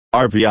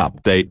RV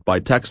update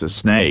by Texas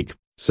Snake,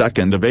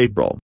 2nd of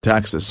April.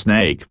 Texas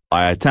Snake,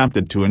 I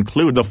attempted to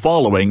include the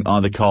following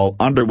on the call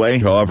underway,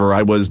 however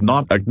I was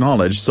not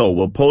acknowledged, so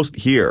we'll post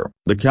here.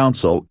 The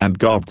Council and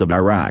Govt of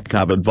Iraq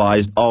have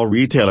advised all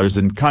retailers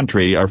in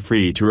country are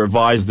free to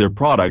revise their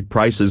product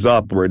prices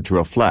upward to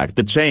reflect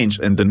the change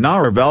in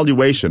dinar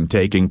revaluation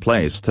taking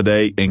place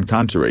today in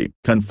country,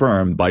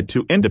 confirmed by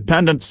two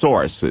independent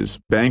sources.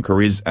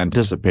 Banker is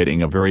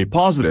anticipating a very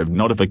positive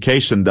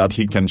notification that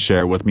he can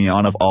share with me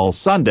on of all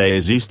Sunday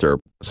is Easter.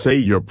 Say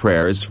your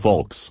prayers,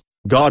 folks.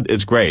 God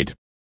is great.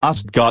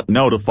 Us got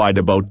notified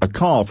about a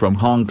call from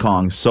Hong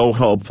Kong, so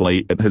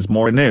hopefully it has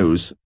more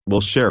news.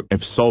 We'll share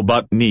if so,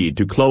 but need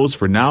to close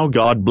for now.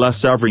 God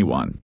bless everyone.